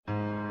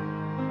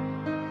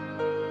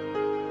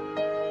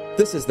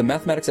This is the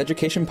Mathematics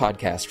Education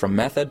Podcast from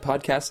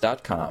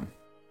mathedpodcast.com.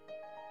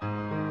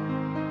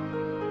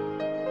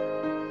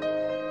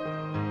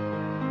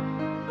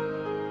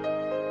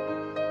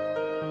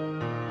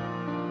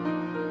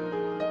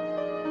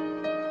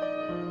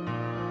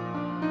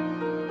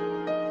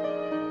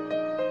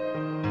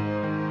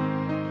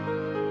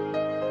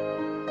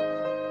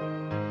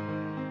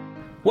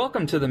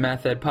 Welcome to the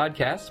Math Ed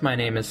Podcast. My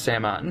name is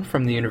Sam Otten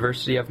from the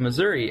University of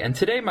Missouri, and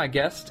today my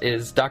guest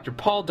is Dr.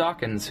 Paul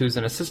Dawkins, who's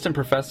an assistant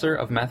professor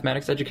of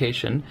mathematics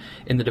education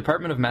in the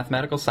Department of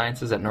Mathematical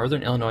Sciences at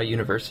Northern Illinois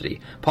University.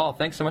 Paul,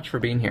 thanks so much for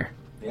being here.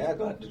 Yeah,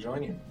 glad to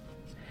join you.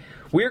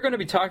 We are going to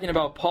be talking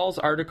about Paul's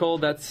article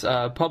that's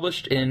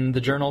published in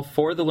the journal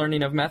For the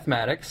Learning of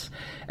Mathematics,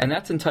 and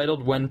that's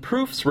entitled When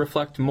Proofs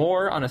Reflect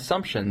More on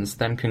Assumptions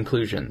Than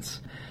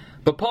Conclusions.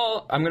 But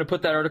Paul, I'm going to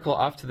put that article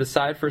off to the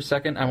side for a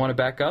second. I want to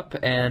back up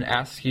and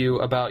ask you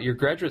about your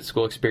graduate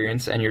school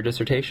experience and your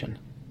dissertation.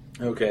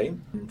 Okay,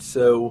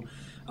 so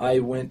I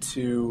went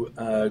to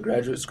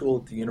graduate school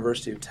at the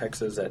University of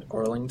Texas at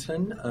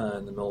Arlington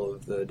in the middle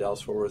of the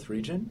Dallas-Fort Worth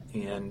region,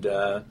 and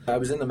I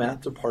was in the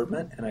math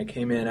department, and I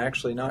came in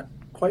actually not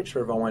quite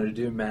sure if I wanted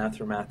to do math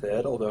or math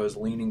ed, although I was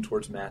leaning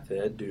towards math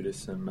ed due to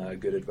some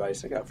good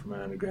advice I got from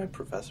an undergrad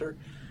professor.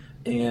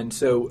 And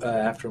so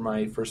after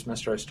my first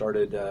semester, I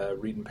started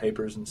reading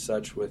papers and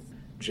such with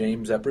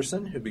James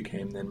Epperson, who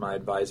became then my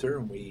advisor,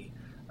 and we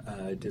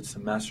did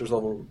some master's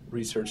level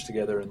research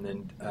together, and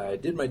then I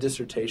did my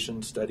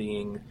dissertation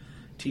studying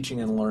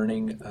teaching and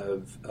learning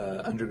of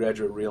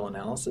undergraduate real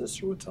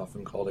analysis, or what's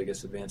often called, I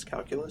guess, advanced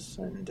calculus.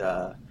 And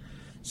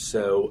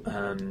so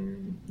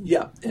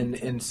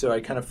I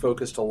kind of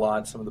focused a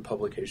lot, some of the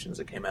publications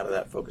that came out of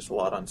that focused a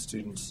lot on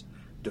students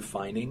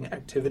defining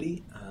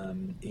activity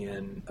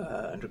in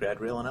undergrad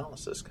real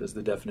analysis, because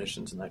the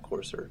definitions in that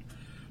course are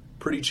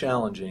pretty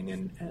challenging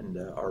and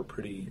are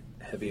pretty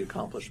heavy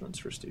accomplishments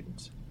for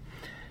students.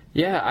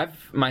 Yeah,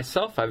 I've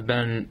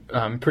been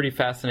pretty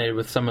fascinated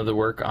with some of the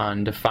work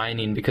on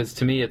defining, because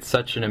to me it's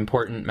such an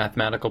important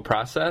mathematical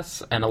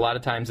process, and a lot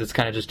of times it's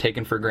kind of just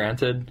taken for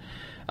granted.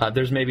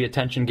 There's maybe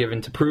attention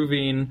given to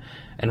proving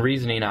and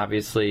reasoning,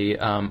 obviously,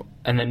 and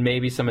then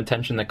maybe some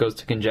attention that goes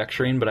to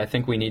conjecturing, but I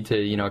think we need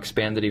to,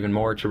 expand it even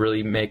more to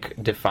really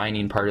make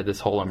defining part of this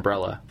whole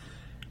umbrella.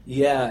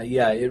 Yeah,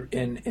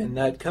 and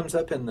that comes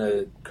up in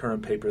the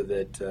current paper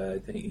that I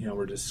think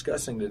we're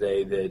discussing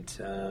today. That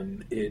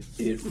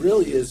it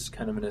really is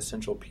kind of an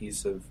essential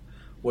piece of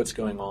what's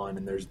going on,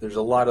 and there's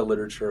a lot of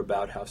literature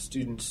about how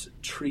students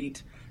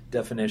treat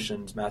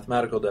definitions,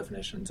 mathematical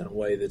definitions, in a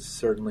way that's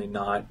certainly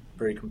not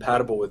very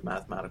compatible with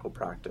mathematical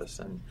practice,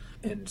 and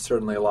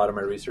certainly a lot of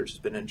my research has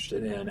been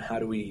interested in how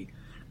do we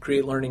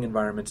create learning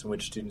environments in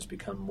which students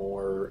become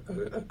more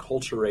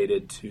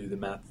acculturated to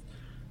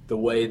the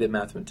way that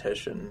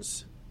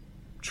mathematicians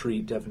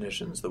treat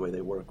definitions, the way they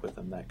work with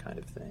them, that kind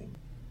of thing.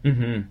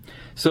 Mm-hmm.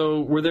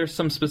 So were there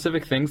some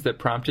specific things that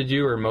prompted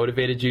you or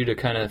motivated you to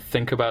kind of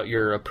think about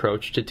your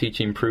approach to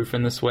teaching proof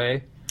in this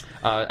way?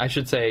 I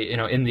should say,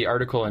 in the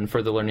article and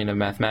For the Learning of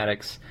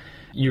Mathematics,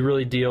 you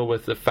really deal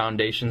with the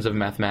foundations of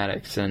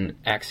mathematics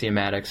and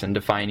axiomatics and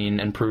defining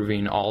and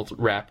proving all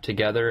wrapped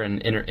together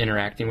and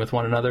interacting with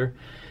one another.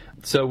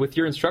 So with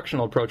your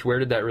instructional approach, where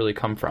did that really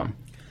come from?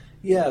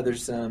 Yeah,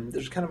 there's kind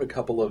of a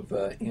couple of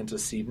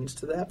antecedents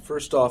to that.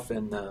 First off,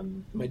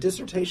 in my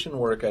dissertation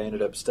work, I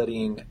ended up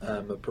studying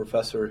a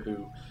professor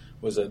who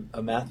was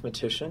a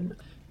mathematician,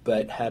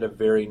 but had a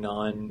very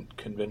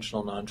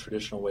non-conventional,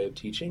 non-traditional way of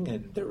teaching,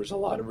 and there was a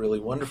lot of really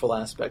wonderful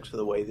aspects to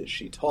the way that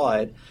she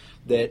taught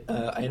that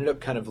I ended up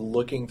kind of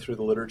looking through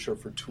the literature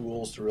for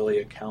tools to really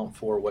account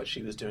for what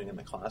she was doing in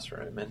the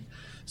classroom. And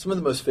some of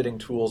the most fitting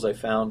tools I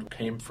found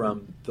came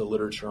from the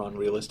literature on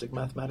realistic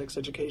mathematics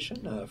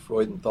education,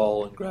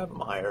 Freudenthal and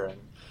Gravemeyer,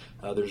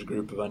 and there's a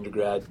group of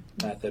undergrad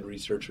math ed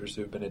researchers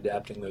who have been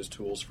adapting those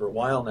tools for a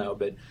while now.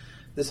 But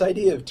this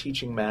idea of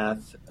teaching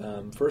math,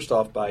 first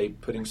off, by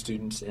putting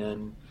students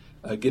in,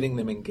 getting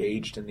them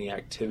engaged in the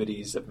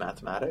activities of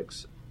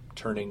mathematics,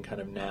 turning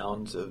kind of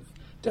nouns of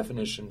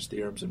definitions,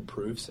 theorems, and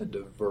proofs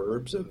into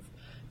verbs of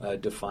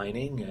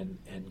defining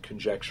and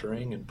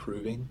conjecturing and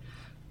proving,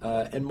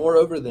 and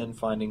moreover then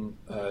finding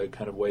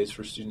kind of ways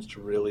for students to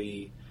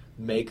really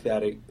make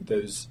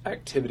those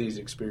activities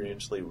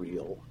experientially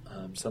real,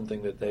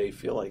 something that they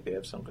feel like they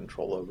have some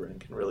control over and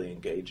can really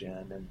engage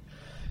in. And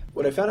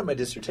what I found in my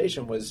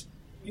dissertation was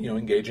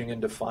engaging in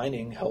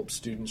defining helps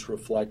students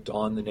reflect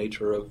on the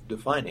nature of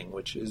defining,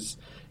 which is,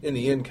 in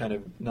the end, kind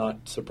of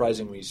not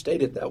surprising when you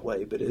state it that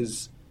way, but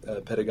is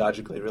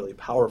pedagogically really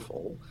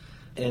powerful.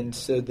 And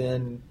so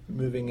then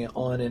moving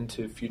on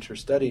into future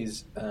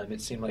studies,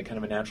 it seemed like kind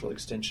of a natural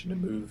extension to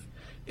move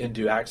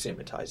into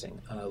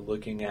axiomatizing,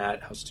 looking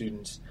at how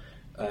students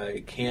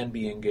can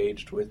be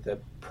engaged with the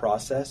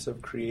process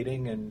of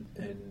creating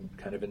and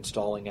kind of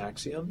installing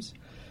axioms,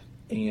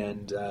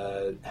 and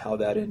how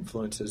that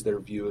influences their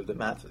view of the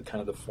kind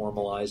of the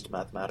formalized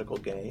mathematical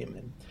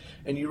game.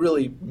 And you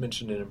really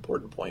mentioned an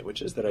important point,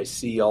 which is that I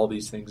see all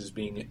these things as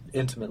being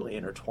intimately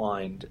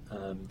intertwined.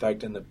 In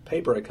fact, in the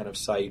paper I kind of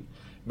cite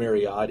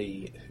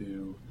Mariotti,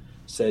 who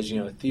says,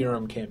 a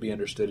theorem can't be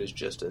understood as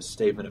just a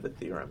statement of a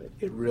theorem.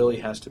 It really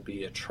has to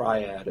be a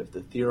triad of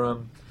the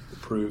theorem, the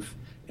proof,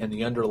 and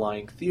the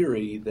underlying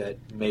theory that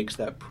makes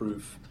that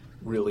proof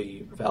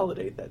really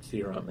validate that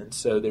theorem. And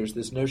so there's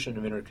this notion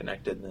of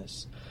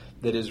interconnectedness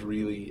that is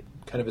really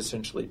kind of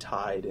essentially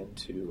tied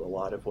into a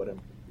lot of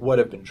what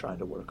I've been trying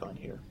to work on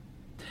here.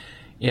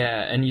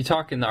 Yeah, and you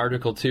talk in the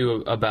article,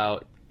 too,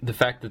 about the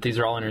fact that these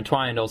are all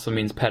intertwined also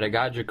means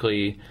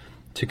pedagogically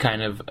to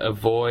kind of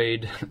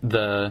avoid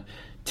the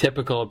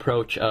typical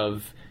approach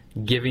of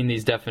giving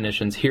these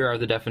definitions. Here are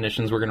the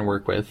definitions we're going to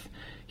work with.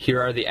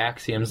 Here are the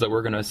axioms that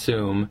we're going to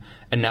assume.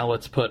 And now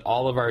let's put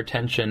all of our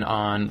attention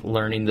on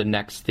learning the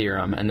next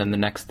theorem, and then the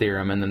next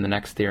theorem, and then the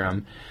next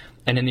theorem.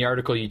 And in the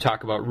article, you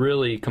talk about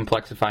really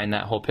complexifying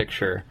that whole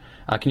picture.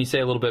 Can you say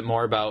a little bit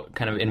more about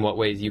kind of in what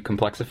ways you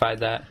complexified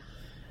that?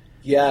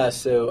 Yeah,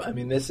 so,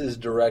 this is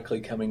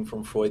directly coming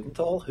from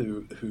Freudenthal,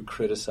 who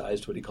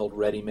criticized what he called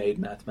ready-made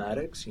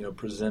mathematics,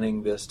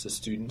 presenting this to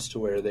students to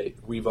where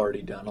we've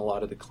already done a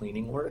lot of the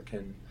cleaning work.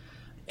 And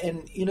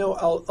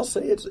I'll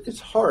say it's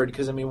hard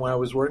because, when I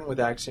was working with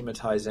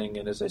axiomatizing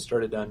and as I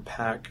started to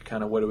unpack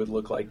kind of what it would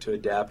look like to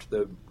adapt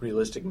the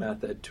realistic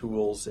method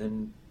tools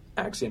in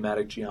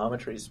axiomatic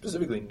geometry,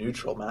 specifically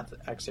neutral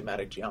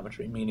axiomatic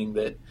geometry, meaning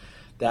that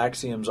the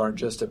axioms aren't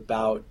just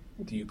about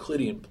the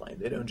Euclidean plane.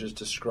 They don't just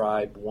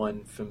describe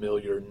one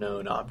familiar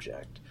known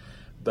object,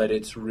 but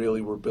it's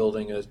really we're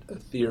building a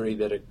theory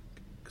that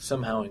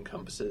somehow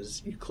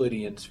encompasses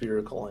Euclidean,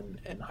 spherical,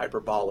 and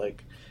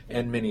hyperbolic,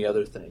 and many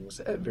other things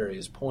at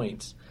various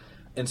points.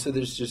 And so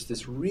there's just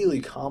this really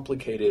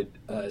complicated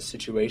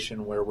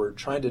situation where we're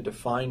trying to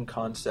define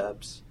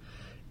concepts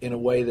in a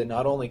way that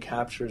not only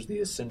captures the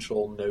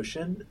essential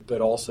notion,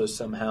 but also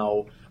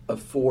somehow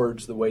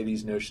affords the way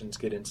these notions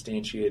get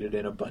instantiated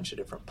in a bunch of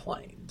different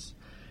planes.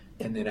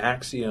 And then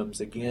axioms,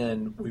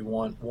 again, we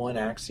want one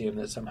axiom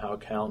that somehow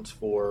accounts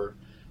for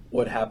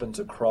what happens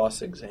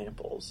across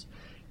examples.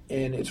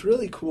 And it's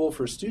really cool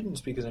for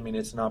students because,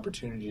 it's an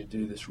opportunity to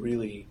do this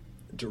really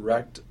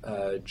direct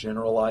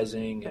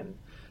generalizing and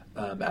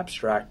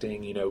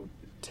abstracting,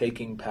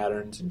 taking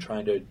patterns and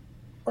trying to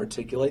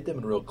articulate them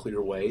in real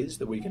clear ways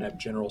that we can have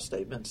general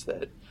statements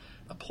that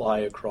apply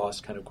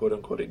across kind of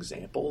quote-unquote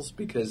examples.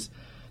 Because,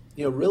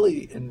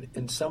 really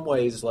in some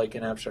ways, like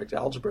in abstract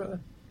algebra,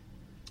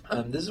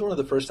 this is one of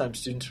the first times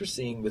students are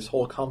seeing this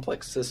whole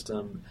complex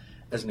system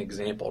as an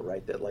example,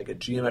 right? That like a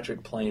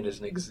geometric plane is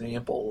an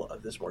example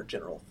of this more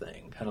general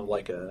thing, kind of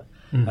like I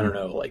don't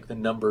know, like the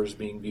numbers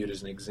being viewed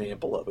as an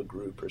example of a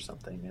group or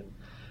something.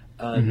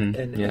 And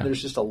and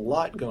there's just a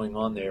lot going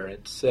on there.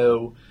 And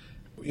so,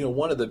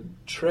 one of the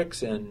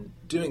tricks in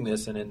doing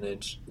this and in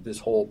this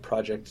whole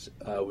project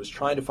was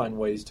trying to find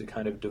ways to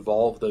kind of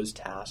devolve those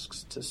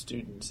tasks to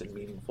students in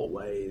meaningful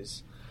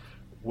ways,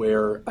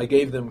 where I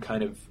gave them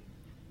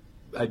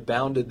I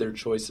bounded their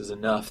choices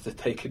enough that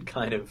they could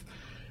kind of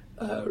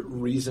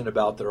reason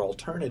about their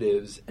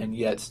alternatives and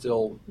yet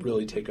still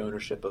really take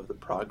ownership of the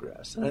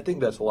progress. And I think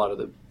that's a lot of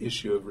the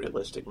issue of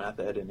realistic math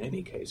ed in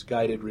any case.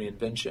 Guided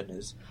reinvention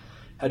is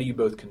how do you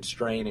both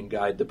constrain and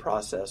guide the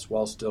process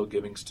while still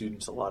giving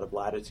students a lot of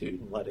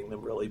latitude and letting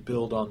them really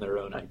build on their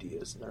own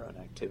ideas and their own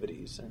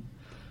activities. And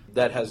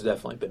that has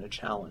definitely been a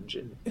challenge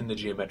in the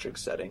geometric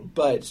setting.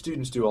 But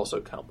students do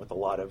also come with a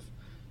lot of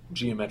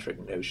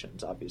geometric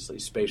notions, obviously,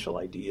 spatial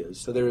ideas.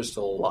 So there is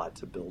still a lot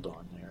to build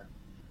on there.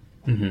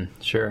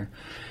 Mm-hmm, sure.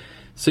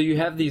 So you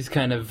have these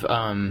kind of,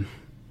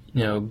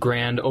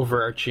 grand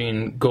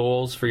overarching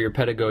goals for your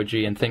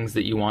pedagogy and things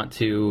that you want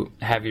to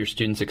have your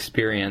students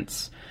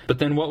experience. But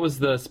then what was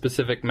the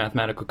specific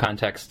mathematical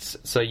contexts?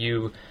 So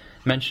you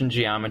mentioned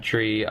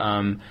geometry,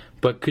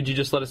 but could you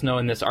just let us know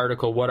in this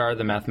article what are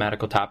the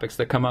mathematical topics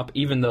that come up,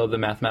 even though the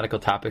mathematical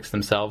topics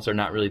themselves are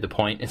not really the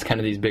point? It's kind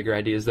of these bigger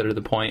ideas that are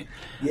the point.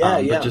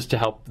 But just to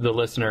help the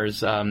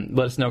listeners, let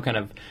us know kind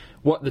of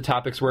what the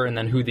topics were and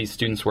then who these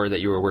students were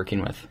that you were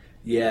working with.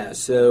 Yeah,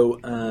 so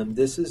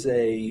this is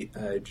a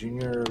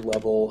junior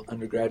level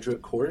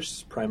undergraduate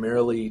course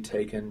primarily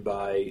taken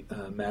by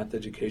math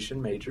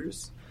education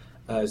majors.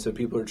 So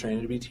people are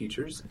training to be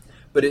teachers.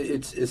 But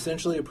it's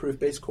essentially a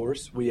proof-based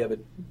course. We have a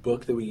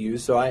book that we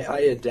use. So I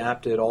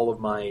adapted all of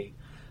my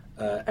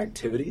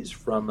activities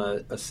from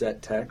a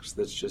set text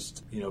that's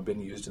just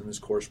been used in this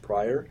course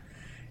prior.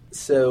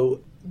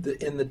 So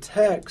in the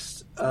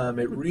text,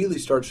 it really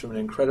starts from an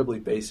incredibly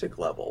basic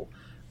level.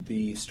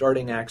 The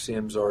starting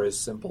axioms are as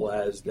simple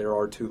as there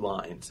are two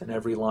lines, and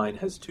every line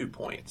has 2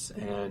 points,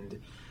 and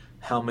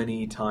how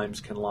many times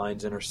can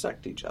lines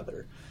intersect each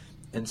other.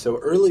 And so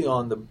early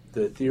on,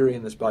 the theory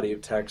in this body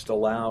of text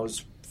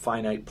allows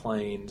finite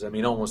planes.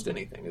 Almost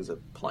anything is a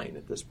plane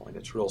at this point.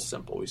 It's real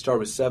simple. We start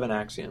with 7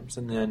 axioms,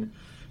 and then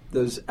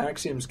those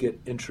axioms get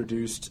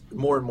introduced,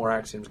 more and more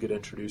axioms get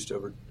introduced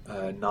over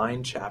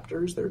 9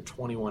 chapters. There are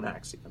 21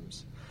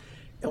 axioms.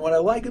 And what I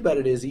like about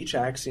it is each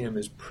axiom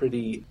is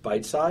pretty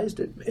bite-sized.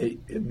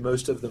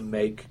 Most of them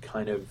make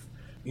kind of,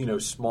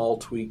 small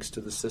tweaks to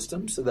the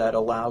system, so that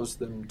allows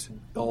them to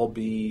all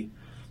be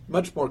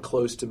much more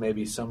close to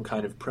maybe some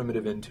kind of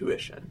primitive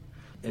intuition.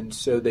 And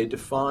so they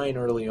define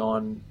early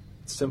on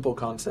simple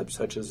concepts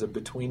such as a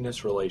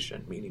betweenness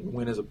relation, meaning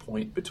when is a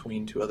point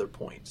between two other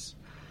points.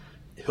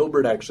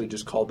 Hilbert actually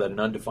just called that an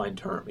undefined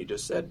term. He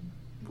just said,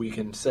 we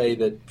can say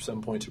that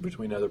some points are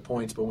between other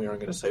points, but we aren't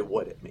going to say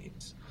what it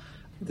means.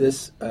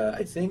 This,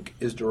 I think,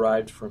 is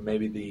derived from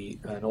maybe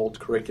an old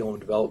curriculum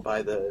developed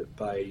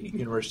by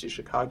University of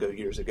Chicago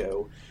years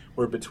ago,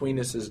 where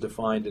betweenness is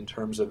defined in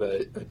terms of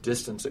a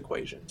distance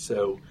equation.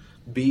 So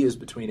B is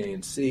between A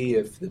and C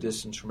if the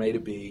distance from A to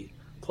B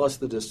plus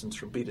the distance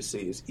from B to C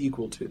is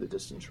equal to the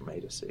distance from A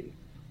to C.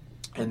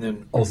 And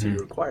then also you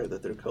require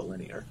that they're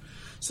collinear.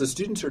 So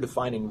students are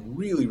defining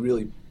really,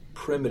 really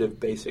primitive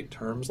basic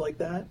terms like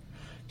that.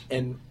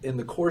 And in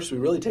the course, we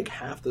really take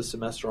half the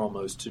semester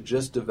almost to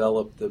just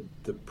develop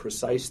the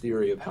precise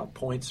theory of how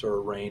points are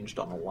arranged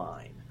on a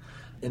line.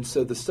 And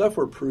so the stuff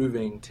we're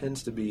proving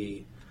tends to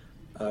be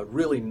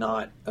really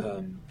not,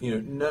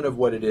 none of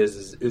what it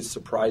is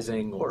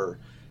surprising or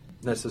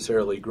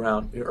necessarily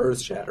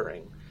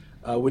earth-shattering,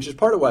 which is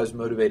part of why I was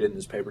motivated in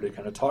this paper to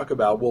kind of talk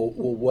about,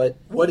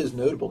 what is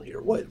notable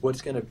here?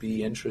 What's going to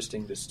be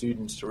interesting to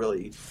students to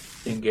really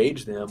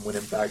engage them when,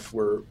 in fact,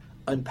 we're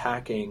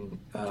unpacking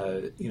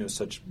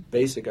such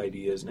basic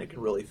ideas, and it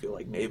can really feel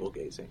like navel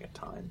gazing at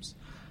times.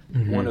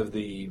 Mm-hmm. One of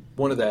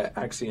the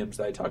axioms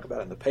that I talk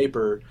about in the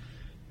paper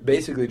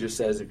basically just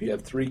says if you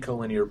have three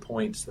collinear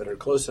points that are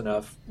close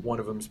enough, one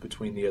of them's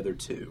between the other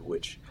two,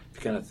 which if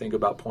you kind of think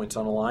about points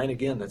on a line,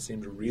 again, that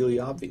seems really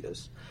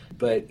obvious.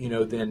 But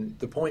then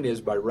the point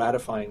is, by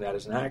ratifying that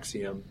as an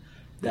axiom,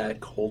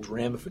 that holds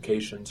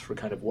ramifications for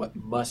kind of what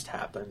must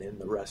happen in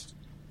the rest,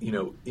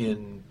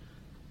 in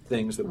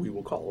things that we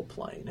will call a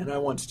plane. And I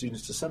want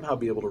students to somehow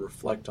be able to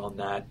reflect on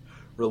that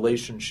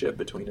relationship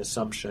between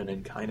assumption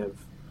and kind of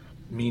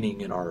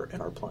meaning in our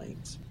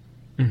planes.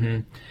 Mm-hmm.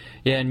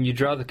 Yeah, and you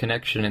draw the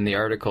connection in the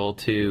article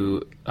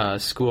to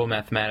school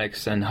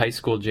mathematics and high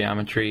school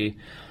geometry,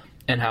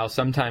 and how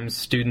sometimes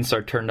students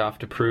are turned off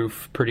to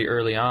proof pretty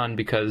early on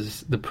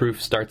because the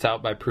proof starts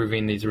out by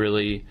proving these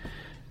really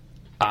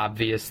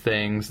obvious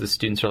things. The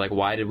students are like,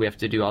 why did we have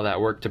to do all that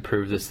work to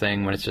prove this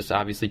thing when it's just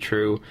obviously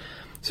true?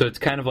 So it's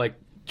kind of like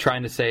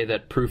trying to say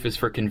that proof is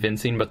for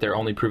convincing, but they're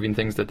only proving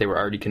things that they were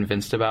already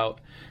convinced about,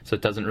 so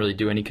it doesn't really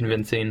do any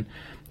convincing.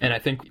 And I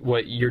think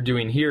what you're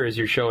doing here is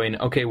you're showing,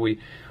 okay,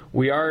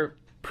 we are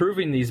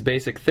proving these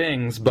basic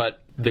things,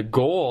 but the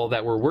goal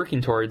that we're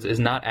working towards is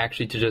not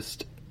actually to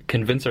just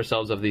convince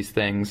ourselves of these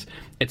things.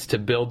 It's to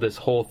build this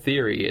whole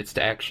theory. It's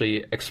to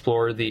actually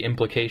explore the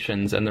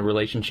implications and the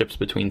relationships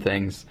between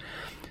things.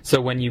 So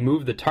when you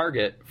move the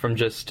target from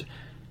just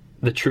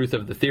the truth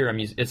of the theorem,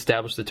 you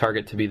establish the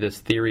target to be this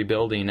theory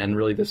building and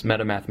really this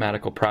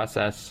meta-mathematical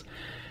process,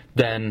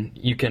 then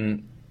you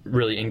can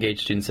really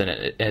engage students in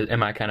it.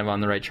 Am I kind of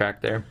on the right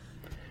track there?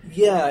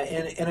 Yeah,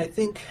 and I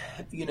think,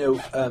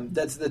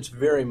 that's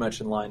very much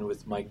in line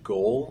with my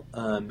goal.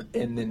 And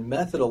then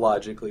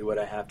methodologically what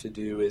I have to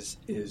do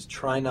is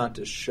try not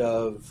to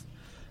shove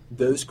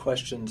those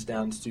questions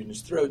down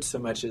students' throats so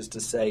much as to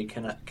say,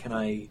 can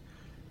I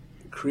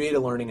create a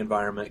learning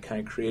environment, can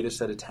I create a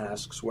set of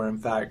tasks where, in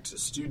fact,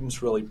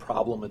 students really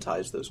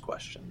problematize those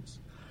questions,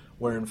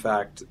 where, in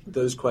fact,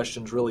 those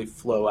questions really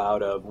flow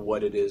out of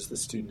what it is the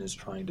student is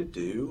trying to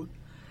do.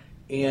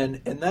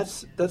 And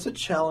that's a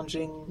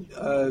challenging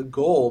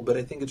goal, but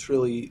I think it's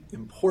really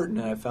important,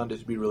 and I found it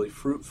to be really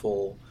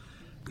fruitful.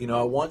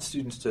 I want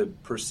students to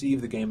perceive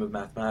the game of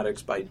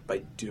mathematics by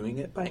doing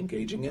it, by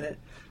engaging in it,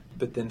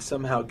 but then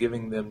somehow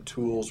giving them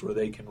tools where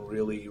they can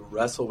really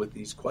wrestle with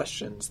these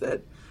questions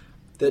that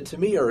to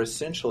me are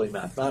essentially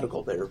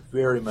mathematical. They're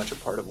very much a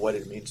part of what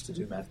it means to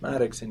do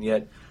mathematics, and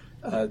yet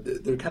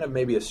they're kind of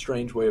maybe a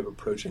strange way of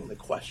approaching the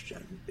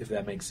question, if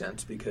that makes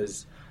sense,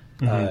 because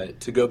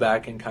to go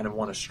back and kind of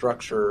want to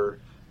structure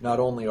not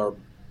only our,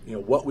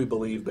 what we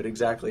believe, but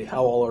exactly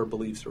how all our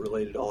beliefs are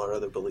related to all our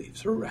other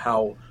beliefs, or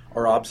how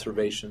our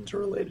observations are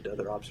related to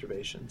other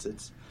observations.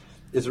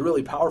 It's a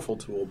really powerful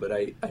tool, but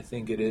I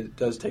think it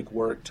does take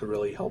work to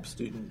really help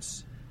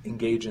students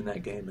engage in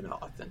that game in an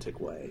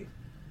authentic way.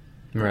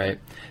 Right.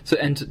 So,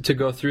 and to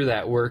go through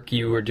that work,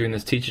 you were doing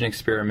this teaching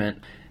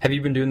experiment. Have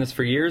you been doing this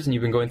for years, and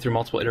you've been going through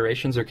multiple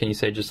iterations, or can you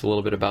say just a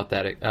little bit about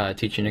that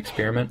teaching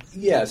experiment?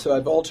 Yeah, so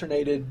I've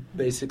alternated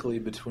basically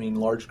between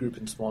large group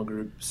and small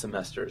group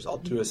semesters. I'll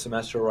do a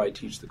semester where I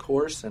teach the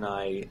course, and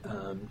I,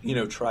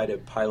 try to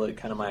pilot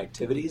kind of my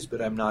activities,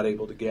 but I'm not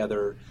able to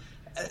gather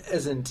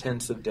as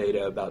intensive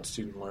data about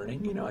student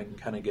learning. I can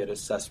kind of get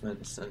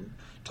assessments and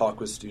talk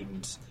with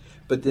students.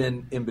 But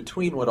then in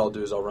between, what I'll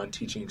do is I'll run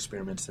teaching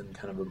experiments in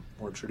kind of a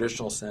more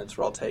traditional sense,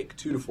 where I'll take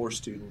 2 to 4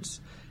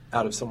 students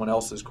out of someone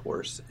else's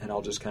course, and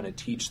I'll just kind of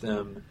teach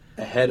them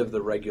ahead of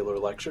the regular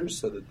lectures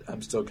so that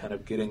I'm still kind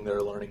of getting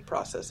their learning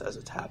process as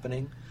it's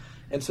happening.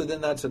 And so then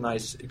that's a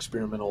nice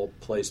experimental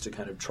place to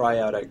kind of try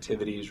out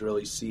activities,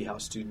 really see how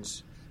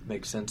students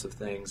make sense of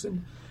things,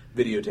 and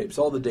videotapes.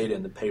 All the data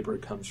in the paper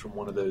comes from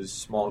one of those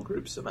small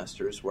group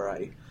semesters where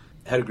I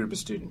had a group of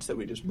students that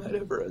we just met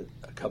over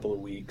a couple of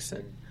weeks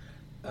and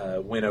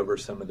went over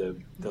some of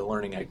the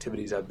learning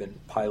activities I've been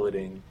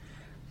piloting.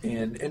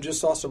 and just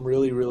saw some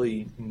really,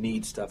 really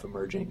neat stuff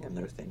emerging in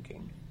their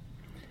thinking.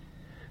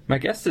 My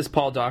guest is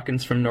Paul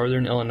Dawkins from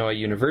Northern Illinois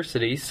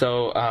University.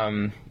 So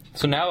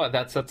now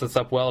that sets us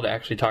up well to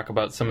actually talk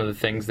about some of the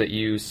things that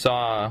you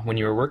saw when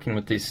you were working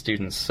with these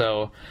students.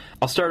 So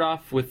I'll start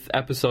off with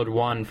episode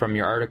 1 from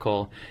your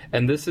article,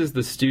 and this is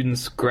the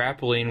students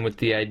grappling with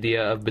the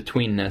idea of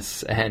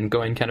betweenness and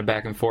going kind of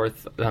back and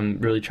forth,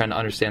 really trying to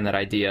understand that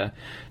idea.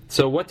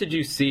 So what did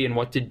you see, and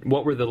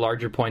what were the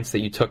larger points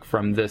that you took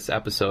from this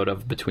episode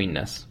of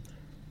betweenness?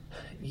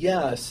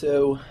 Yeah,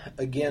 so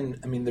again,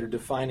 I mean, they're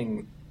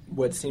defining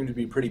what seem to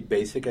be pretty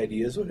basic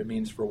ideas, what it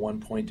means for one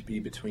point to be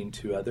between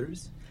two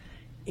others.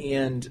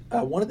 And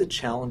one of the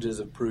challenges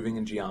of proving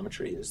in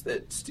geometry is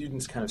that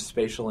students' kind of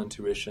spatial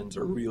intuitions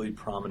are really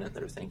prominent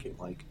in their thinking.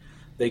 Like,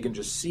 they can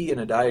just see in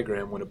a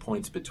diagram when a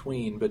point's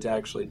between, but to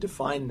actually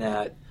define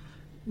that,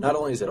 not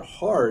only is it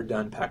hard to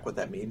unpack what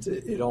that means,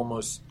 it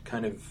almost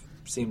kind of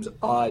seems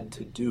odd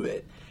to do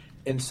it.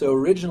 And so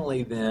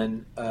originally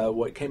then,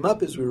 what came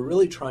up is we were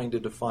really trying to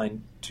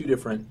define two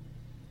different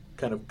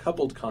kind of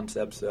coupled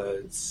concepts,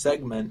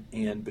 segment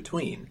and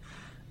between.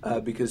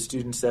 Because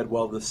students said,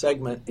 well, the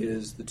segment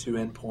is the two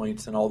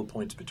endpoints and all the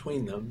points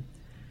between them.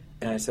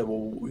 And I said, well,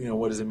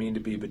 what does it mean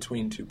to be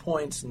between 2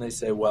 points? And they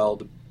say,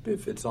 well,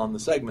 if it's on the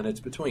segment, it's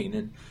between.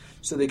 And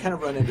so they kind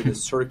of run into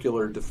this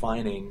circular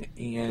defining.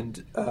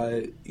 And,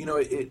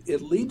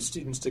 it leads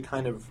students to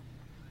kind of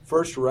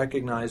first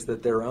recognize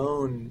that their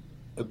own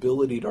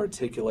ability to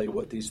articulate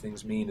what these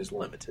things mean is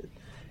limited.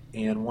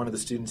 And one of the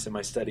students in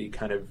my study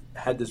kind of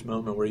had this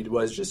moment where he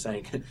was just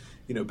saying,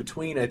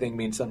 between, I think,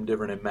 means something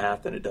different in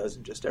math than it does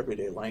in just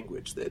everyday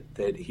language,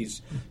 that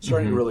he's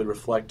starting to really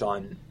reflect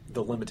on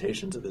the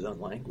limitations of his own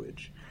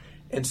language.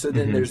 And so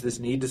then there's this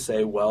need to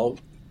say, well,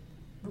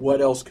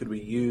 what else could we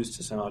use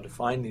to somehow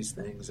define these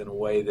things in a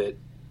way that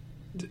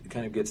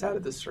kind of gets out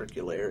of this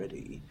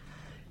circularity?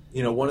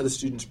 One of the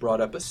students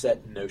brought up a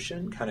set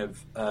notion,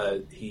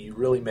 he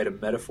really made a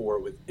metaphor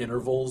with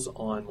intervals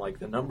on, like,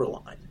 the number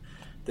line.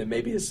 That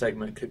maybe a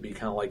segment could be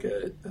kind of like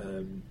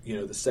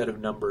the set of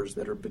numbers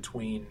that are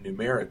between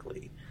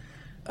numerically.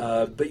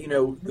 But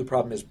the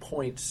problem is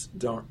points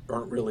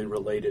aren't really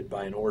related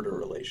by an order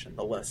relation.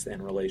 The less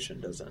than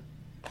relation doesn't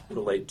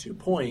relate to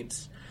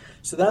points.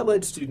 So that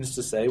led students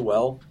to say,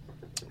 well,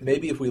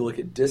 maybe if we look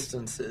at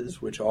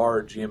distances, which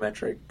are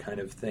geometric kind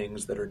of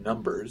things that are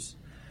numbers,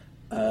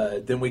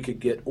 then we could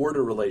get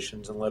order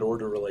relations and let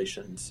order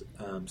relations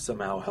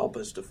somehow help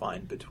us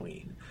define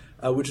between,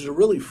 which is a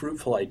really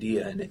fruitful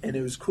idea. And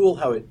it was cool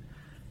how it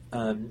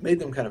made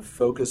them kind of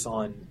focus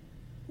on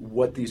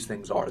what these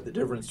things are, the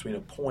difference between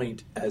a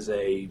point as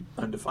a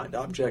undefined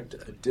object,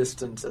 a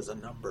distance as a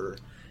number,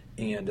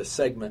 and a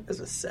segment as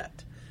a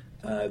set.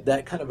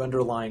 That kind of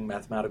underlying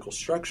mathematical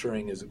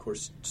structuring is, of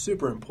course,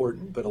 super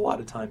important, but a lot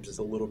of times is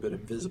a little bit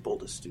invisible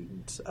to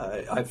students.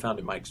 I've found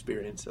in my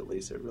experience, at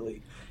least, it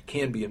really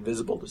can be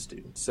invisible to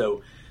students.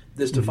 So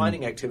this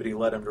defining activity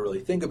led them to really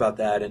think about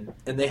that, and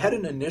they had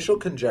an initial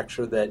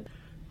conjecture that,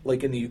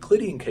 like in the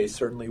Euclidean case,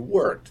 certainly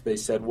worked. They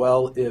said,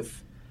 well,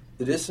 if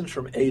the distance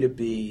from A to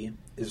B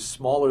is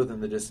smaller than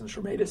the distance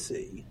from A to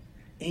C,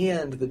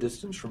 and the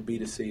distance from B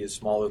to C is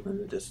smaller than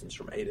the distance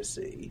from A to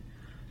C,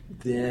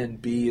 then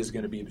B is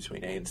going to be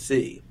between A and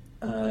C.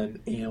 And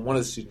one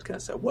of the students kind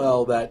of said,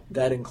 well,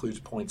 that includes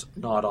points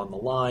not on the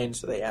line,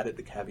 so they added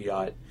the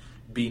caveat,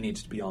 B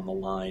needs to be on the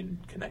line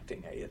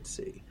connecting A and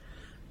C.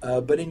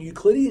 But in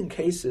Euclidean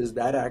cases,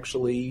 that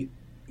actually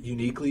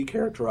uniquely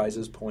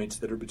characterizes points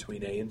that are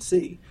between A and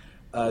C.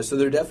 So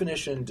their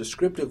definition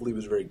descriptively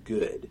was very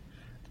good,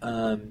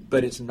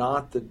 but it's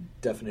not the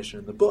definition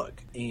in the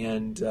book.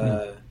 And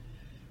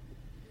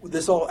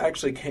this all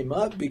actually came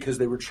up because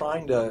they were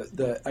trying to,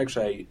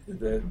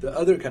 the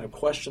other kind of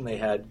question they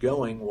had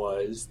going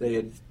was they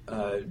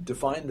had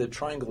defined the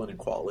triangle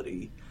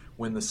inequality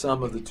when the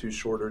sum of the two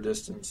shorter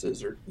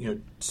distances, or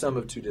sum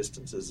of two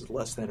distances is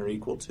less than or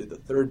equal to the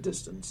third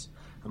distance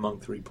among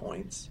 3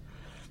 points.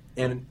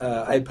 And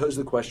I had posed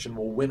the question,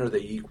 well, when are they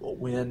equal?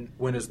 When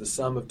is the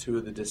sum of two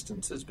of the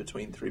distances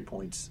between 3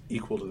 points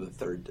equal to the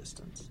third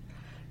distance?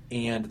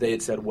 And they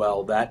had said,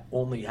 well, that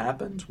only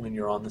happens when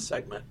you're on the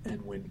segment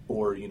and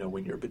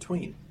when you're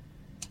between.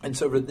 And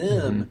so for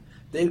them,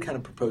 they had kind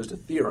of proposed a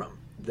theorem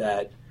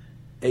that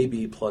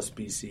AB plus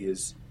BC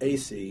is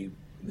AC.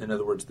 In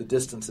other words, the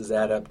distances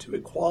add up to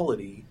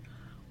equality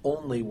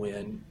only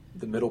when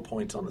the middle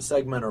point's on the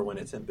segment or when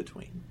it's in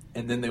between.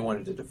 And then they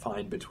wanted to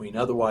define between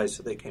otherwise,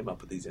 so they came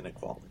up with these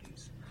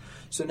inequalities.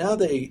 So now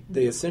they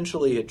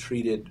essentially had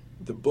treated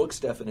the book's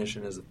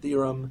definition as a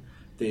theorem.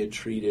 They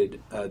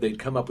had they'd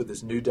come up with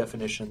this new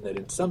definition that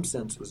in some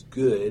sense was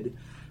good,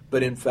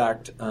 but in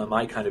fact,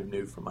 I kind of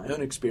knew from my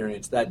own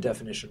experience that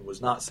definition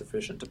was not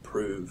sufficient to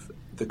prove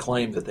the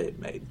claim that they had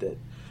made that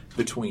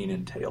between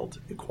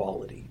entailed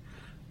equality.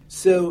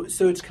 So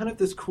it's kind of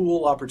this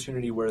cool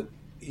opportunity where,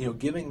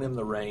 giving them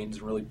the reins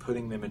and really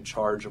putting them in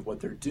charge of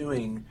what they're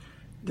doing,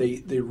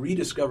 they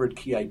rediscovered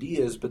key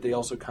ideas, but they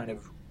also kind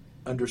of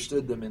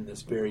understood them in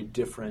this very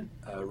different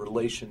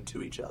relation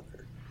to each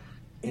other.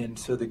 And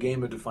so the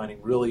game of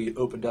defining really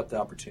opened up the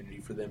opportunity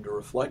for them to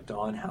reflect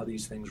on how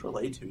these things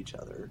relate to each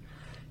other.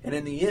 And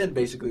in the end,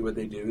 basically what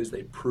they do is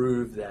they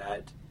prove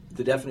that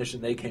the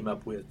definition they came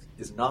up with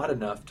is not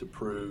enough to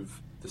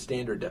prove the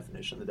standard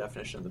definition, the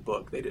definition in the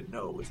book. They didn't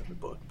know it was in the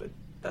book, but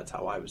that's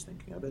how I was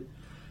thinking of it.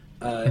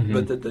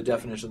 But that the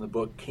definition in the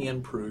book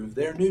can prove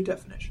their new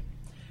definition.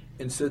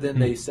 And so then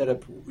they set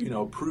up,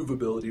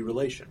 provability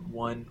relation.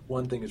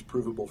 One thing is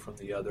provable from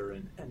the other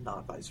and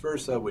not vice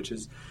versa, which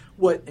is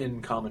what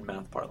in common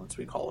math parlance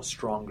we call a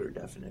stronger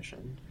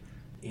definition.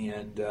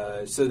 And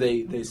so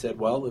they said,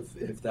 well,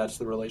 if that's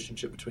the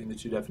relationship between the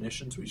two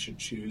definitions, we should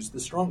choose the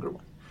stronger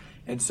one.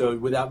 And so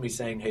without me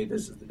saying, hey,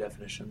 this is the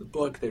definition of the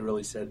book, they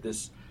really said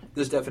this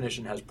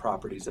definition has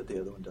properties that the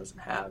other one doesn't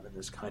have in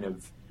this kind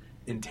of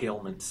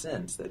entailment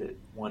sense that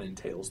one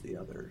entails the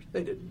other.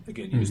 They didn't,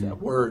 again, use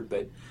that word,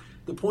 but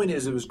the point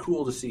is it was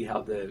cool to see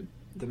how the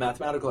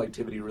mathematical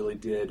activity really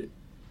did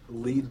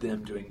lead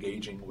them to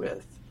engaging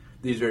with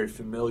these very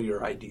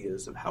familiar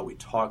ideas of how we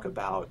talk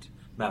about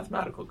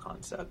mathematical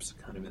concepts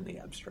kind of in the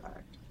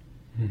abstract.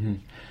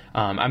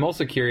 I'm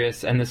also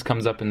curious, and this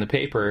comes up in the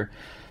paper,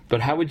 but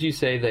how would you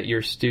say that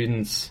your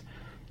students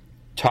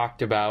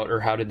talked about, or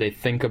how did they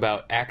think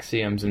about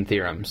axioms and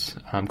theorems?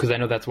 Because I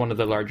know that's one of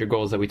the larger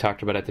goals that we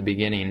talked about at the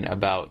beginning,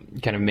 about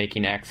kind of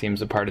making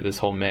axioms a part of this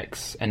whole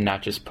mix and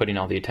not just putting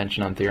all the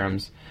attention on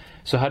theorems.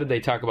 So how did they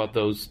talk about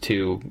those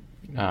two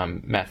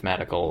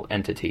mathematical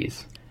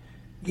entities?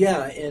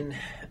 Yeah, and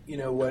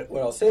what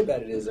I'll say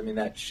about it is,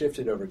 that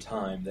shifted over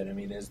time. That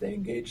as they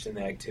engaged in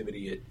the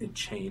activity, it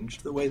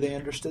changed the way they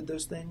understood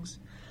those things.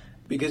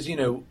 Because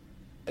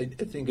I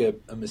think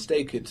a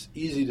mistake it's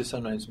easy to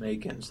sometimes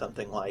make in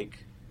something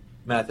like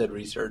math ed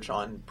research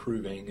on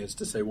proving is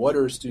to say, what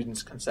are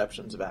students'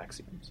 conceptions of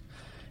axioms?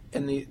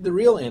 And the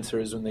real answer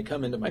is when they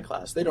come into my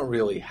class, they don't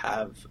really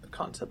have a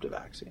concept of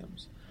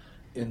axioms.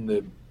 In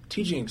the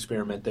teaching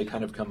experiment, they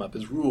kind of come up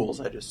as rules.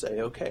 I just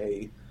say,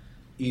 okay,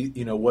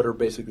 what are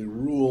basically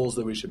rules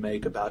that we should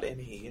make about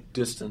any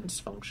distance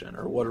function,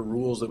 or what are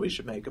rules that we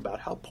should make about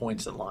how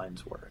points and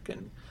lines work?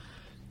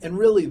 And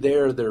really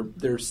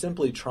they're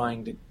simply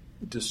trying to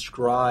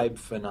describe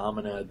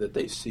phenomena that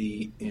they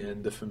see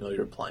in the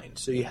familiar plane.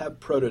 So you have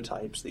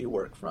prototypes that you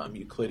work from,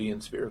 Euclidean,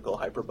 spherical,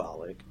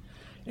 hyperbolic,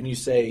 and you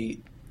say,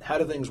 how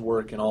do things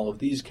work in all of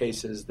these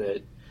cases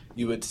that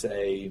you would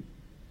say,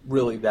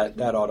 really, that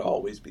ought to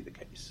always be the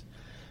case.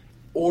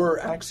 Or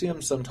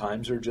axioms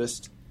sometimes are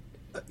just,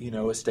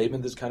 a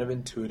statement that's kind of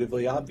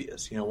intuitively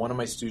obvious. One of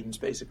my students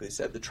basically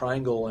said the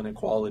triangle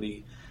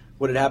inequality,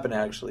 what had happened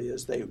actually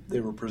is they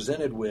were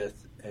presented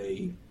with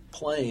a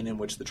plane in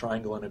which the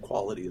triangle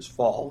inequality is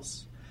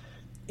false,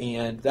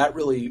 and that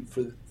really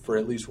for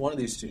at least one of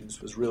these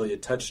students was really a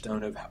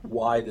touchstone of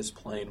why this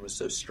plane was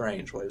so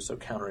strange, why it was so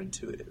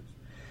counterintuitive.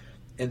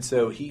 And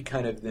so he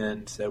kind of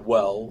then said,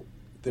 well,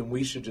 then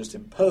we should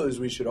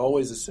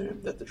always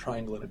assume that the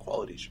triangle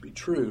inequality should be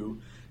true,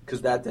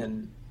 because that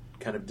then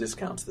kind of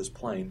discounts this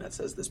plane that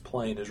says this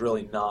plane is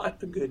really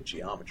not a good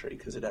geometry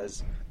because it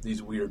has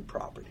these weird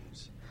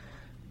properties.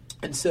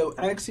 And so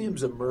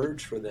axioms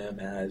emerge for them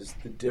as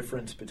the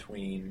difference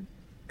between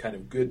kind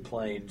of good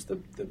planes, the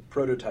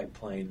prototype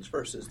planes,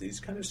 versus these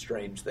kind of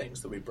strange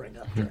things that we bring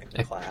up during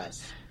the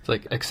class. It's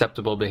like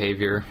acceptable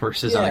behavior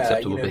versus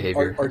unacceptable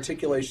behavior.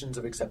 Articulations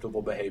of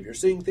acceptable behavior.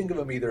 So you can think of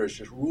them either as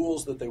just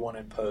rules that they want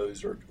to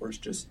impose, or it's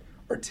just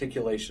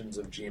articulations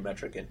of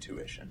geometric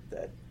intuition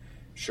that,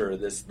 sure,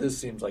 this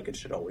seems like it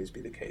should always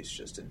be the case,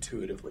 just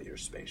intuitively or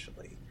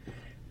spatially.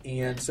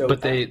 And so,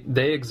 but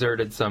they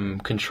exerted some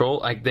control.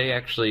 Like they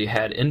actually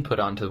had input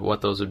onto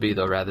what those would be,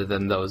 though, rather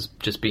than those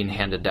just being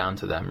handed down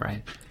to them,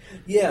 right?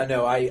 Yeah,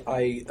 no, I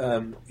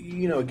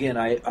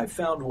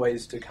found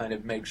ways to kind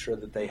of make sure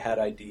that they had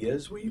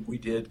ideas. We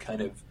did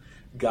kind of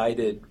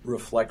guided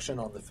reflection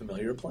on the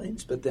familiar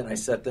planes, but then I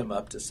set them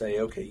up to say,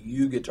 okay,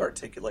 you get to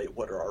articulate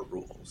what are our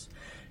rules.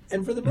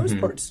 And for the most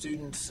part,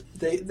 students,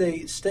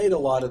 they state a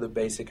lot of the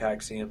basic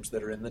axioms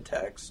that are in the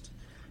text.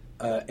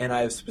 And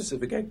I have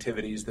specific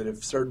activities that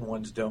if certain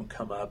ones don't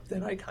come up,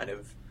 then I kind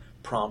of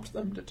prompt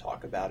them to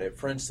talk about it.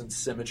 For instance,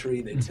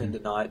 symmetry, they tend to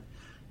not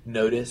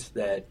notice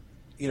that,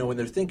 when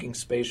they're thinking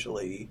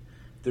spatially,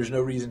 there's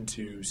no reason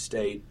to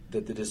state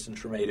that the distance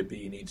from A to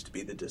B needs to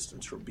be the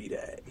distance from B to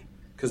A,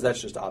 because that's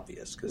just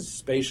obvious, because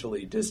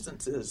spatially,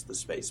 distance is the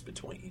space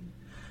between.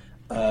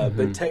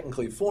 But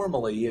technically,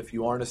 formally, if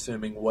you aren't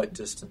assuming what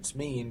distance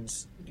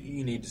means,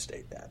 you need to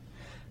state that.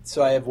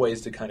 So I have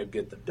ways to kind of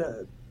get them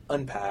to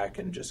unpack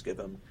and just give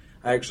them.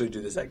 I actually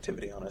do this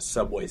activity on a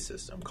subway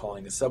system,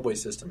 calling a subway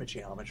system a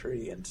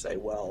geometry, and say,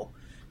 well,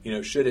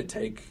 should it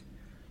take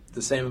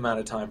the same amount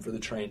of time for the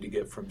train to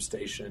get from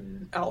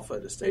station alpha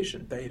to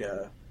station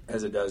beta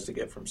as it does to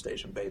get from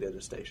station beta to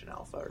station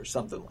alpha, or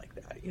something like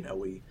that?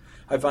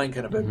 I find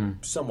kind of a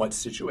somewhat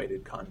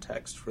situated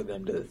context for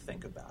them to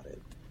think about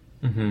it.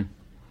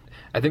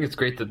 I think it's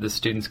great that the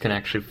students can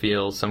actually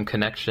feel some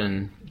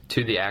connection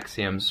to the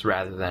axioms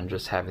rather than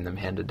just having them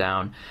handed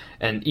down.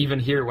 And even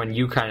here, when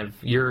you kind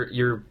of,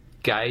 your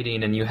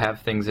guiding and you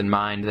have things in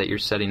mind that you're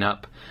setting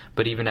up,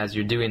 but even as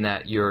you're doing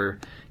that, you're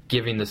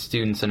giving the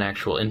students an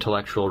actual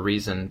intellectual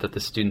reason that the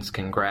students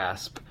can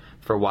grasp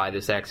for why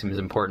this axiom is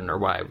important or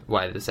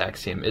why this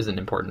axiom isn't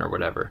important or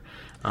whatever.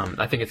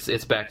 I think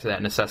it's back to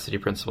that necessity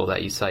principle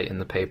that you cite in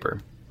the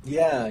paper.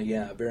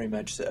 Yeah, very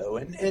much so.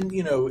 And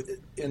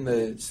in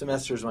the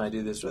semesters when I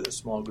do this with a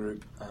small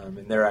group,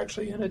 and they're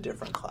actually in a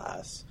different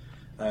class,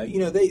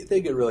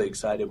 they get really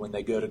excited when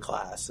they go to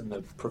class and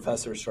the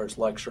professor starts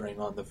lecturing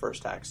on the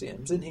first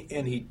axioms, and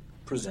he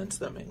presents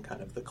them in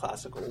kind of the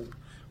classical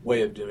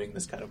way of doing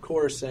this kind of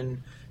course,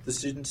 and the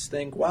students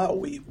think, wow,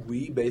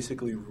 we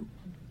basically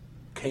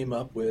came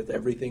up with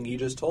everything he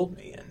just told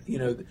me. And,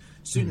 the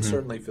students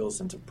certainly feel a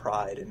sense of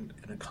pride and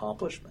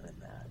accomplishment in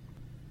that.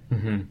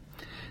 Mm-hmm. And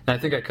I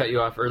think I cut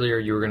you off earlier.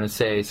 You were going to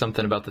say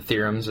something about the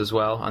theorems as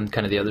well on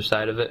kind of the other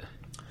side of it.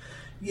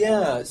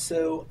 Yeah,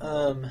 so,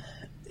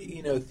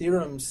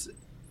 theorems,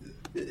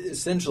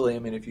 essentially,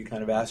 if you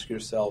kind of ask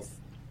yourself,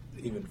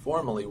 even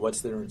formally,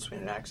 what's the difference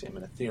between an axiom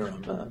and a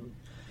theorem?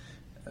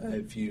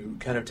 If you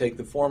kind of take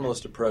the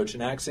formalist approach,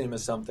 an axiom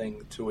is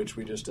something to which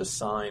we just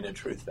assign a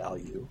truth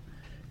value.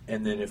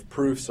 And then if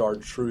proofs are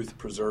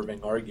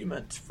truth-preserving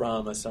arguments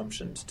from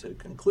assumptions to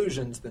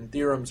conclusions, then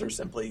theorems are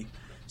simply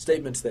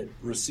statements that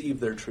receive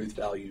their truth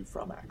value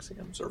from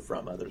axioms or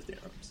from other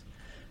theorems.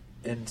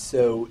 And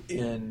so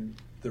in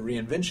the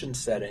reinvention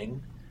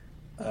setting,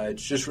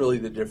 it's just really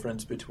the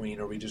difference between,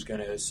 are we just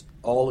going to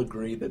all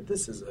agree that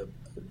this is an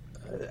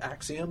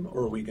axiom,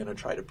 or are we going to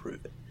try to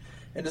prove it?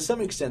 And to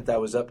some extent,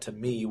 that was up to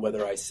me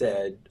whether I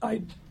said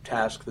I'd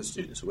task the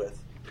students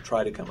with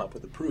try to come up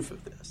with a proof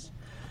of this.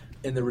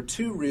 And there were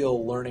two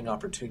real learning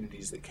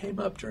opportunities that came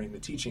up during the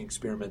teaching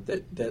experiment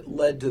that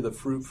led to the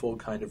fruitful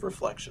kind of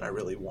reflection I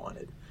really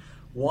wanted.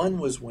 One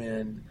was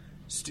when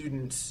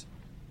students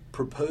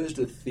proposed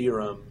a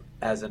theorem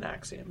as an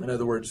axiom. In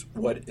other words,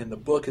 what in the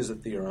book is a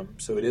theorem,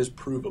 so it is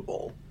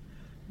provable.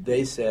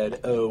 They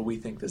said, we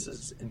think this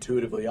is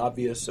intuitively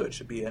obvious, so it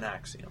should be an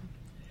axiom.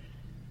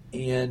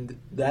 And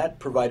that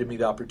provided me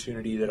the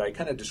opportunity that I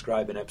kind of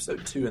describe in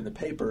episode 2 in the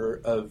paper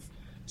of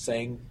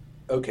saying,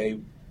 okay,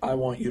 I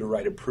want you to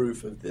write a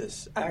proof of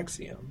this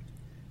axiom,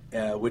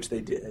 which they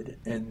did.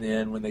 And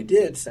then when they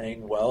did,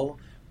 saying, well,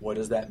 what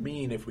does that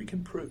mean if we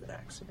can prove an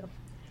axiom?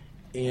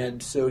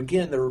 And so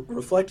again, they're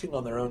reflecting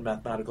on their own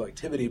mathematical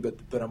activity,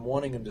 but I'm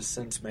wanting them to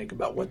sense make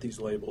about what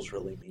these labels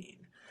really mean.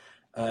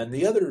 And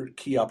the other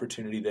key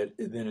opportunity that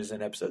then is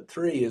in episode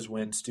 3 is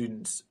when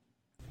students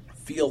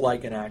feel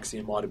like an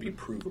axiom ought to be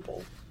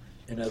provable.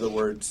 In other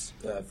words,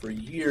 for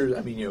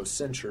years,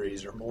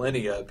 centuries or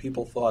millennia,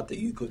 people thought that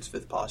Euclid's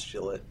fifth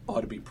postulate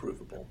ought to be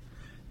provable.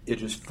 It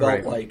just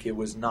felt like it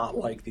was not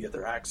like the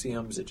other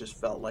axioms. It just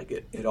felt like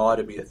it ought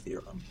to be a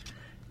theorem.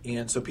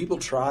 And so people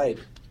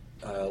tried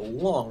a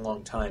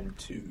long time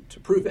to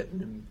prove it.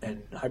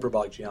 And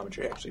hyperbolic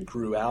geometry actually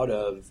grew out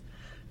of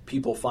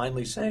people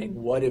finally saying,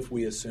 what if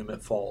we assume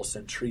it false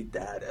and treat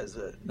that as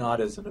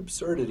not as an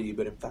absurdity,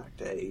 but in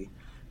fact a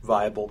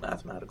viable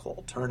mathematical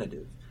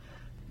alternative?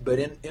 But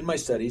in my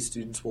studies,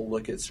 students will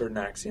look at certain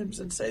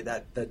axioms and say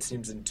that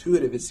seems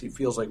intuitive. It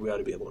feels like we ought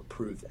to be able to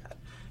prove that.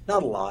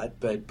 Not a lot,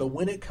 but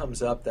when it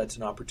comes up, that's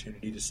an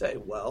opportunity to say,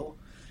 well,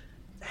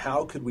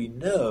 how could we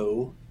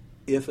know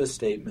if a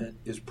statement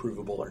is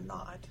provable or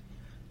not?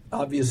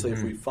 Obviously,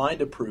 if we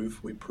find a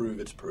proof, we prove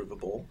it's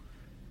provable.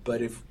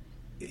 But if,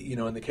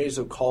 in the case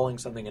of calling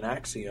something an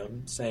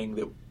axiom, saying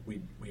that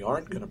we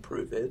aren't going to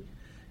prove it,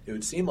 it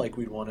would seem like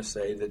we'd want to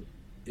say that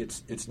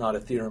it's not a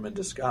theorem in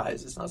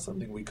disguise. It's not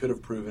something we could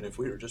have proven if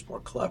we were just more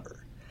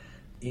clever.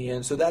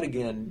 And so that,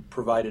 again,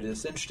 provided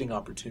this interesting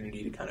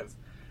opportunity to kind of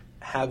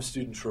have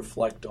students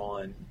reflect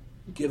on,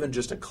 given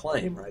just a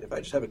claim, right? If I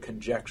just have a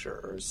conjecture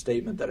or a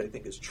statement that I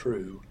think is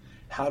true,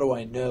 how do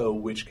I know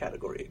which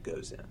category it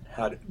goes in?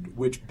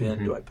 Which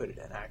bin do I put it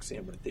in,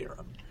 axiom or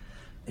theorem?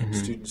 And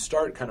students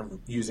start kind of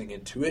using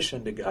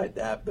intuition to guide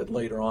that, but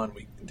later on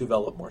we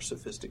develop more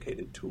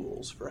sophisticated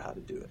tools for how to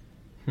do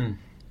it.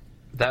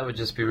 That would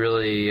just be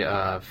really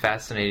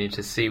fascinating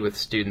to see with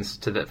students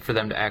for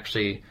them to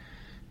actually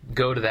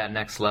go to that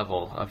next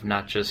level of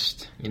not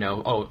just,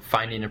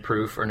 finding a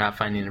proof or not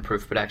finding a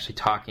proof, but actually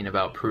talking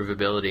about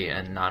provability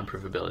and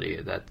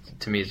non-provability. That,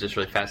 to me, is just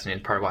really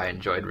fascinating. Part of why I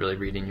enjoyed really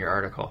reading your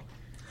article.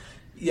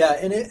 Yeah,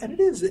 and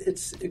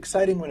it's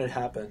exciting when it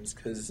happens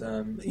because,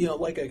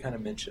 like I kind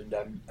of mentioned,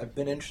 I've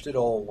been interested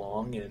all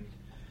along in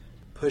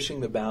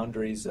pushing the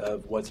boundaries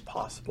of what's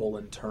possible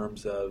in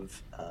terms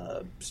of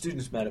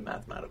students'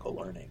 mathematical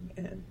learning.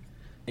 And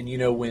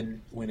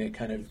when it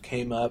kind of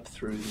came up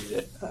through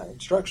the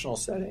instructional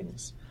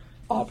settings,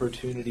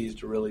 opportunities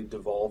to really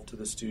devolve to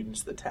the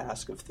students the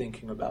task of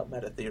thinking about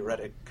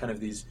kind of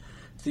these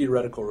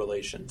theoretical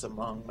relations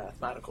among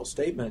mathematical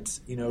statements,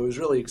 it was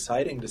really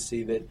exciting to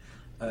see that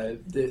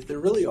there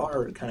really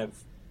are kind of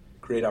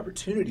great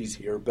opportunities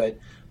here. But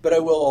I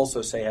will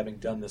also say, having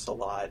done this a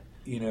lot,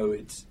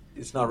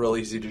 it's not real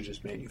easy to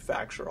just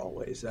manufacture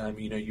always.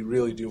 You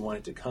really do want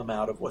it to come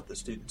out of what the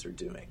students are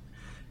doing.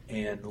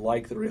 And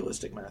like the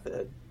realistic math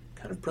ed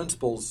kind of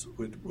principles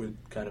would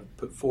kind of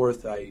put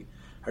forth, I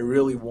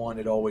really want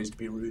it always to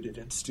be rooted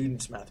in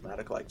students'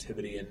 mathematical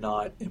activity and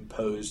not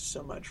imposed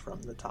so much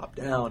from the top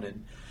down.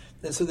 And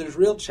so there's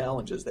real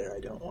challenges there.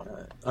 I don't want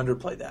to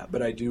underplay that,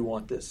 but I do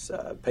want this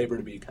paper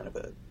to be kind of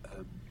a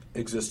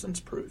existence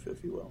proof,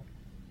 if you will.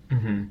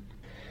 Mm-hmm.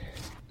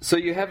 So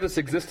you have this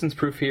existence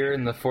proof here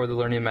in the For the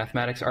Learning of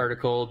Mathematics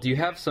article. Do you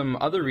have some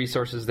other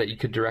resources that you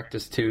could direct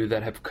us to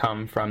that have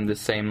come from the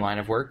same line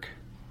of work?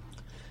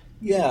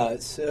 Yeah,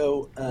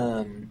 so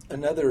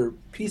another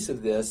piece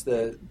of this,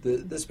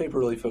 this paper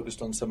really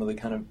focused on some of the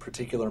kind of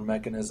particular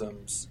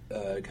mechanisms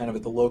kind of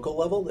at the local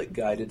level that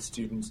guided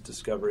students'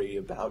 discovery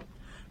about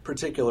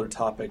particular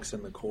topics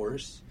in the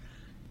course.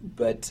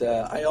 But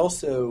I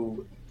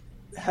also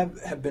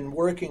have been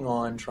working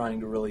on trying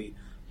to really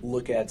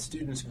look at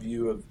students'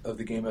 view of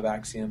the game of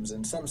Axioms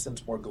in some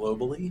sense more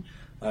globally,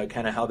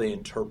 kind of how they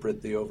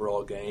interpret the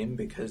overall game,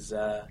 because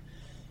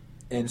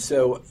and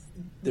so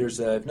there's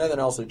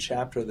a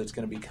chapter that's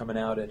going to be coming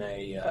out in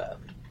a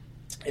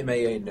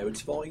MAA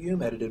Notes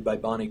volume edited by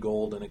Bonnie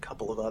Gold and a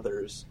couple of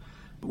others,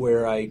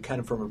 where I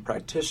kind of from a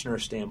practitioner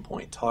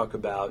standpoint talk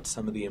about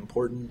some of the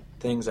important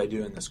things I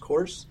do in this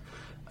course,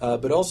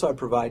 but also I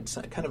provide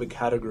kind of a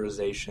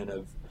categorization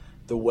of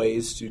the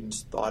ways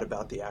students thought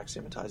about the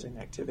axiomatizing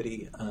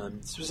activity.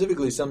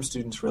 Specifically, some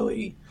students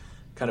really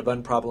kind of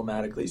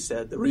unproblematically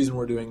said, the reason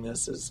we're doing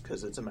this is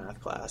because it's a math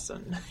class,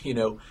 and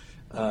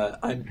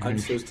I'm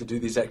supposed to do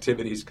these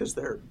activities because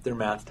they're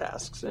math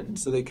tasks, and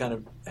so they kind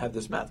of have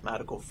this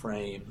mathematical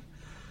frame.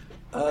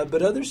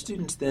 But other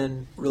students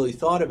then really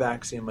thought of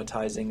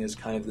axiomatizing as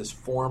kind of this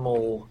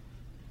formal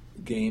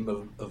game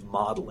of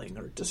modeling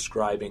or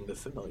describing the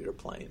familiar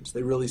planes.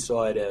 They really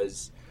saw it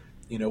as,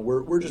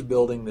 we're just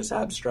building this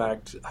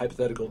abstract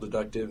hypothetical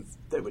deductive,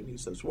 they wouldn't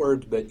use those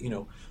words, but,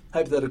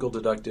 hypothetical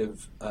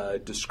deductive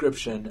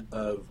description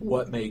of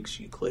what makes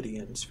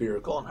Euclidean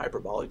spherical and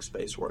hyperbolic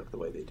space work the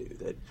way they do.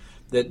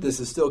 That this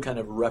is still kind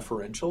of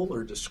referential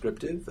or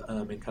descriptive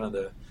in kind of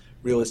the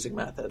realistic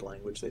math ed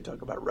language. They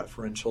talk about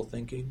referential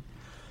thinking.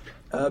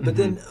 But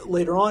then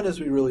later on, as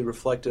we really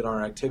reflected on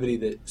our activity,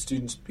 that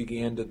students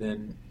began to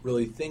then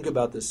really think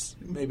about this,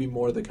 maybe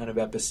more the kind of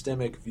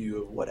epistemic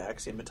view of what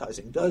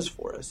axiomatizing does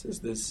for us,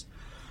 is this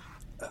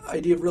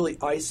idea of really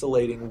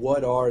isolating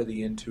what are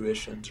the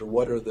intuitions or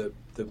what are the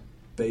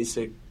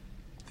basic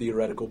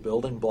theoretical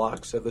building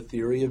blocks of a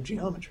theory of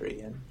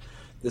geometry. And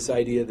this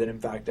idea that, in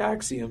fact,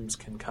 axioms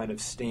can kind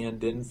of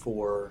stand in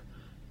for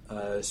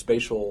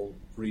spatial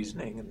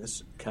reasoning in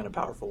this kind of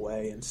powerful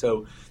way. And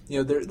so,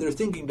 their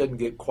thinking doesn't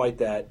get quite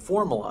that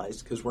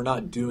formalized because we're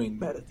not doing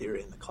meta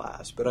theory in the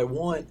class. But I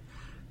want,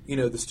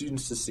 the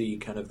students to see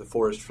kind of the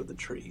forest for the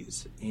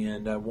trees.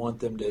 And I want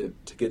them to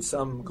get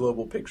some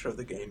global picture of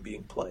the game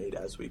being played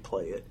as we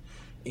play it.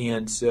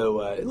 And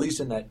so, at least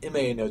in that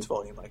MAA Notes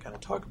volume, I kind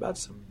of talk about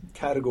some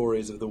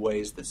categories of the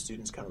ways that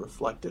students kind of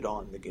reflected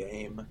on the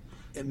game,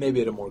 and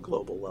maybe at a more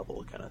global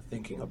level, kind of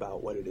thinking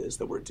about what it is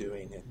that we're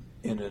doing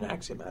in an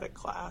axiomatic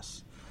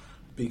class.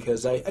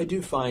 Because I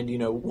do find,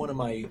 one of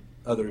my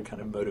other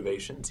kind of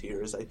motivations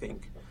here is I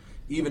think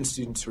even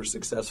students who are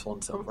successful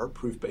in some of our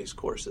proof-based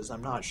courses,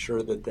 I'm not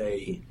sure that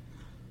they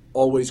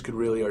always could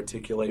really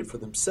articulate for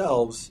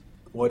themselves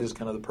what is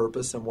kind of the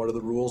purpose and what are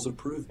the rules of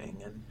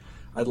proving. And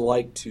I'd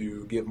like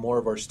to give more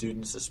of our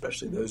students,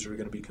 especially those who are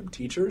going to become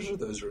teachers or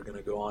those who are going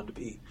to go on to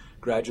be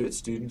graduate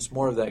students,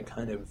 more of that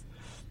kind of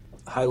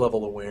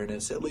high-level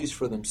awareness, at least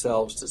for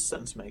themselves, to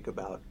sense make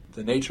about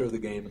the nature of the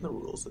game and the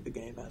rules of the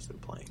game as they're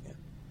playing it.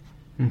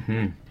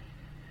 Mm-hmm.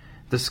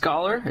 The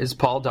scholar is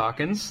Paul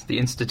Dawkins. The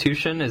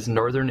institution is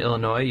Northern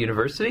Illinois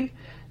University.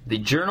 The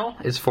journal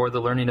is For the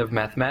Learning of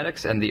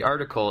Mathematics, and the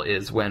article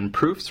is When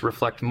Proofs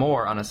Reflect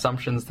More on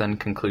Assumptions Than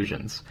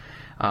Conclusions.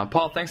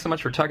 Paul, thanks so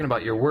much for talking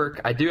about your work.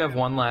 I do have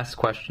one last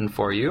question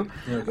for you.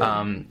 Okay.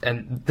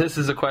 And this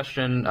is a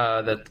question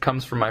that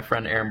comes from my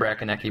friend Aaron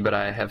Brackenecki, but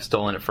I have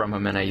stolen it from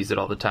him and I use it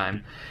all the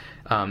time.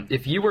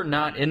 If you were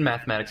not in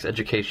mathematics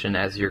education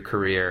as your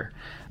career,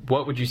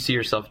 what would you see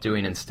yourself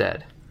doing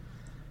instead?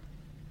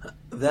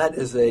 That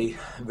is a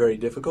very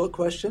difficult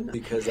question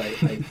because I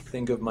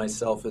think of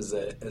myself as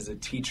a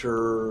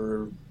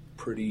teacher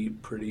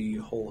pretty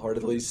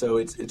wholeheartedly. So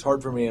it's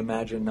hard for me to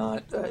imagine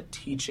not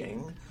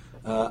teaching.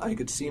 I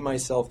could see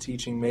myself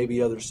teaching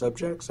maybe other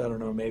subjects. I don't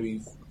know,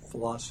 maybe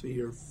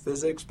philosophy or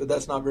physics, but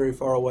that's not very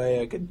far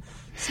away. I could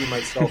see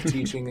myself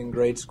teaching in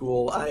grade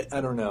school. I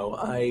don't know.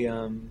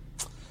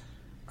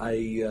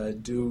 I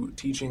do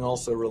teaching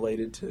also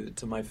related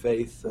to my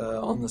faith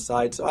on the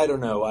side. So I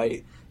don't know.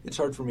 It's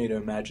hard for me to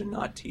imagine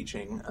not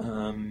teaching.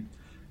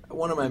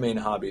 One of my main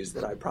hobbies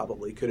that I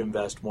probably could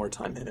invest more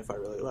time in if I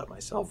really let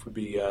myself would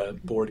be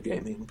board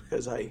gaming,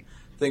 because I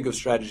think of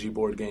strategy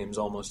board games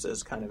almost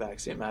as kind of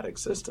axiomatic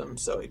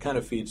systems, so it kind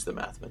of feeds the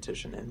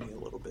mathematician in me a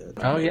little bit.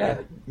 Oh,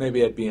 yeah.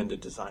 Maybe I'd be into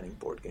designing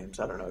board games.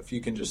 I don't know. If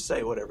you can just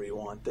say whatever you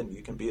want, then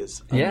you can be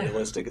as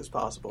unrealistic as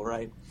possible,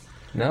 right?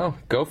 No,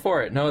 go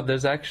for it. No,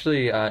 there's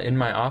actually, in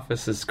my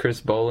office is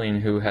Chris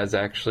Bowling, who has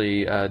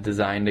actually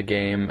designed a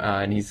game,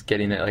 and he's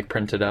getting it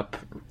printed up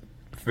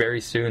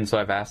very soon, so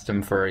I've asked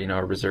him for,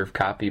 a reserved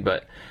copy.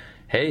 But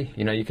hey,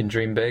 you can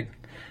dream big.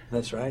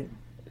 That's right.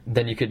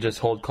 Then you could just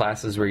hold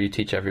classes where you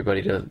teach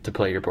everybody to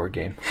play your board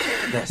game.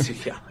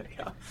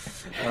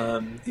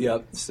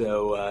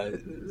 So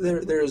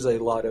there is a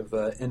lot of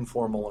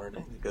informal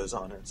learning that goes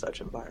on in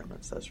such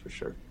environments, that's for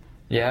sure.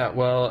 Yeah,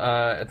 well,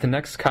 at the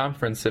next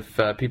conference, if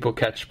people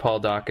catch Paul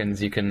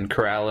Dawkins, you can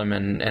corral him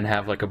and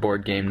have like a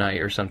board game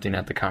night or something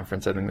at the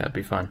conference. I think that'd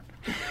be fun.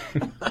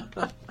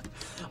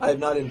 I have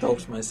not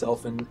indulged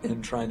myself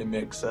in trying to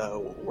mix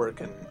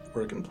work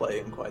and play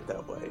in quite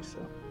that way. So.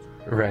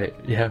 Right,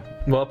 yeah.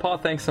 Well, Paul,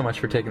 thanks so much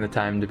for taking the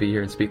time to be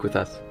here and speak with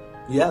us.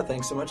 Yeah,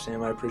 thanks so much,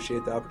 Sam. I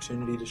appreciate the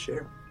opportunity to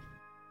share.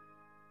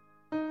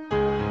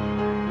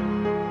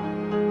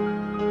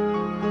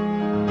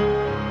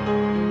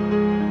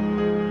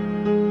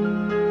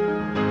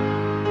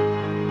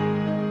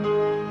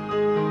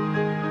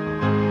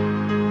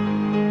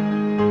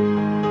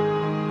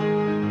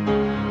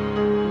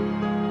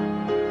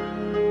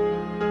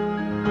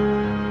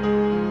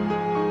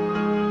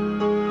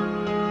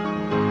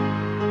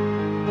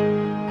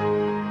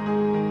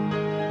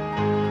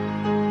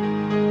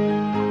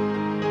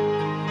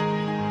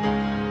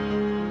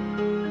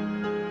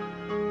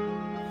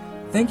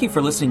 Thank you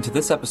for listening to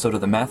this episode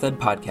of the MathEd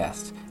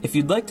Podcast. If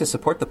you'd like to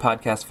support the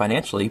podcast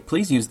financially,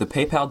 please use the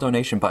PayPal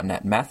donation button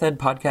at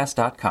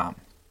mathedpodcast.com.